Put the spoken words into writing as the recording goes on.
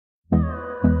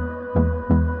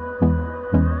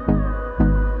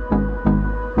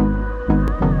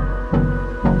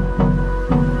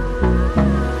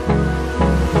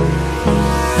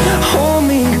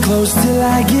close till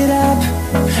I get up.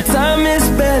 Time is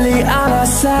barely on our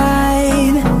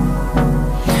side.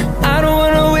 I don't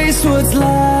wanna waste what's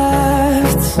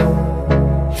left.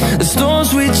 The storms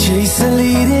we chase are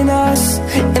leading us,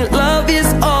 and love is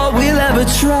all we'll ever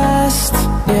trust.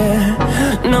 Yeah,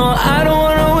 no, I don't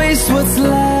wanna waste what's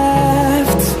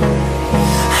left.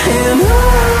 And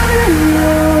on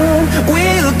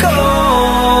we'll go,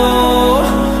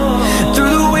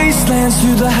 through the wastelands,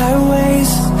 through the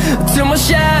highways, till my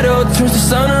shadow turns to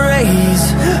sun rays.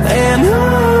 And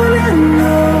on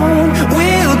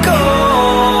we'll go,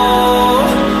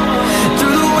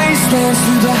 through the wastelands,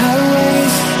 through the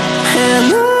highways, and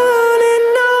on we'll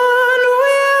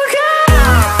go.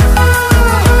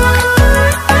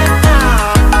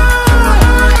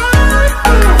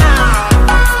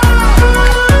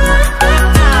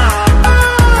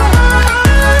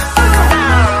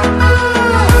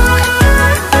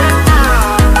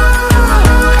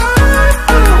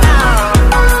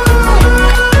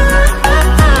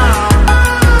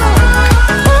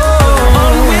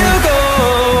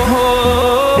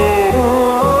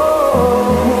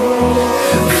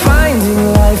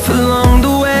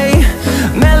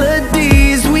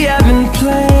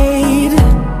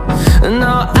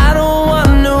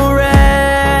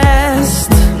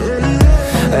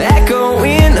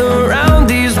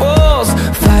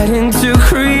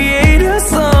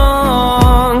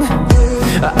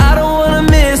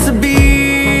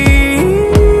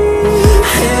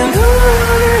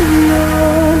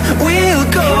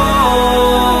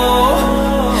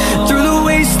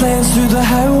 Through the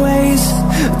highways,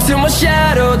 till my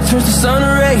shadow turns to sun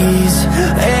rays.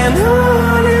 And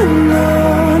on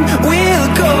we'll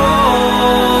go,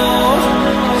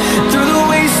 through the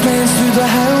wastelands, through the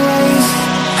highways,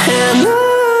 and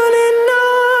on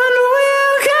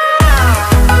we'll go.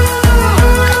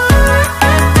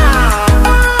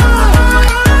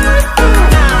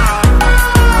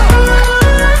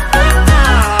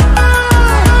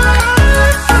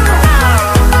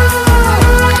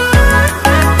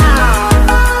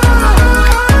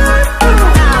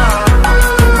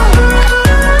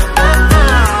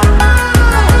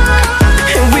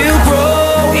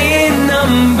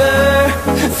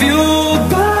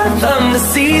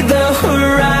 See the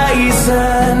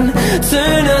horizon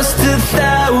turn us to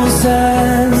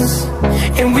thousands,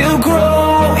 and we'll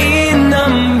grow in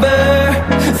number,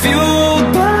 fueled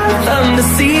by them. To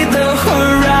see the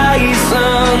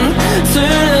horizon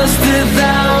turn us to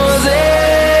thousands,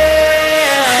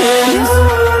 and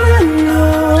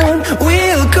on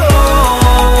we'll go,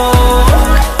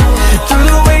 through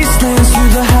the wastelands,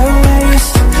 through the highways,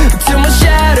 till my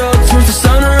shadow turns to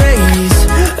sun rays.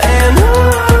 And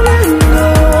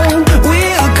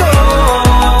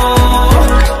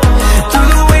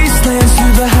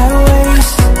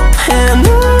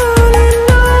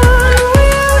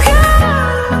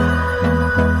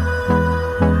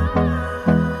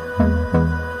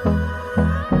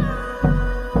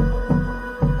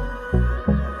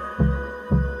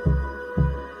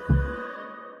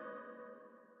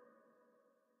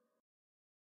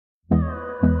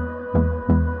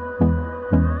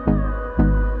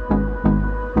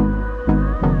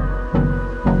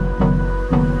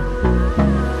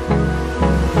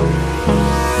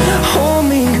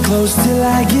close till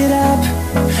I get up.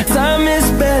 Time is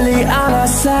barely on our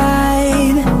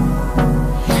side.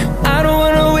 I don't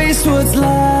wanna waste what's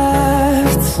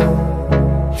left.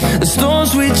 The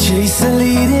storms we chase are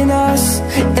leading us,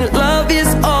 and love is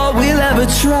all we'll ever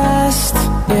trust.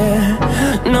 Yeah,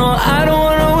 no, I don't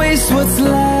wanna waste what's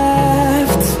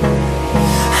left.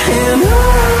 And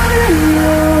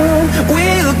on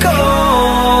we'll go,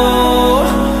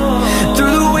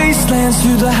 through the wastelands,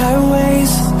 through the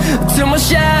highways, till my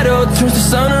shadow turns to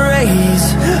sun rays.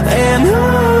 And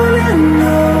on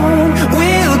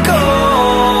we'll go,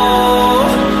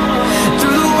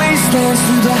 through the wastelands,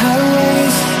 through the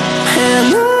highways,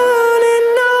 and on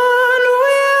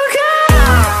we'll go.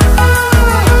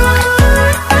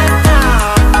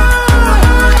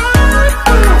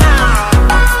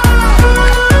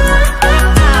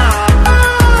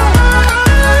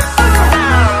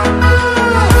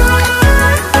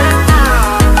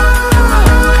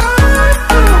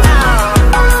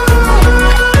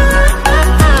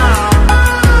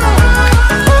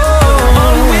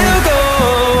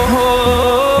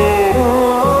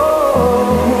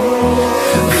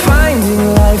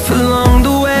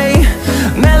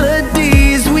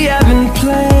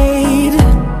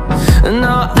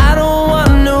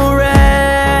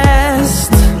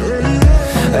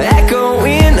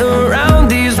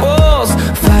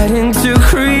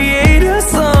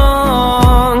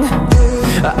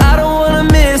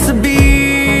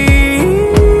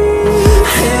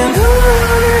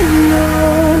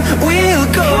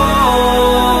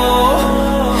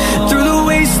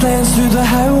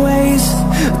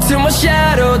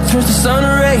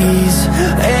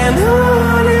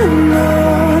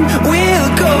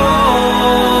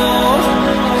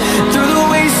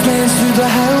 through the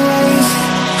highways,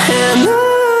 and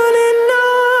on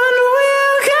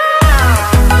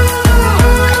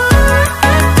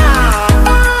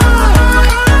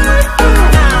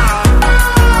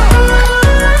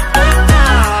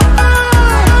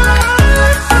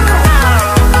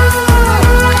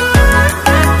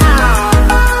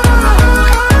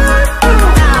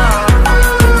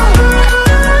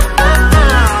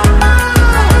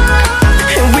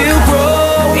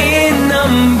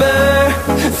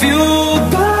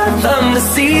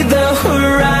we'll see the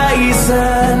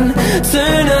horizon.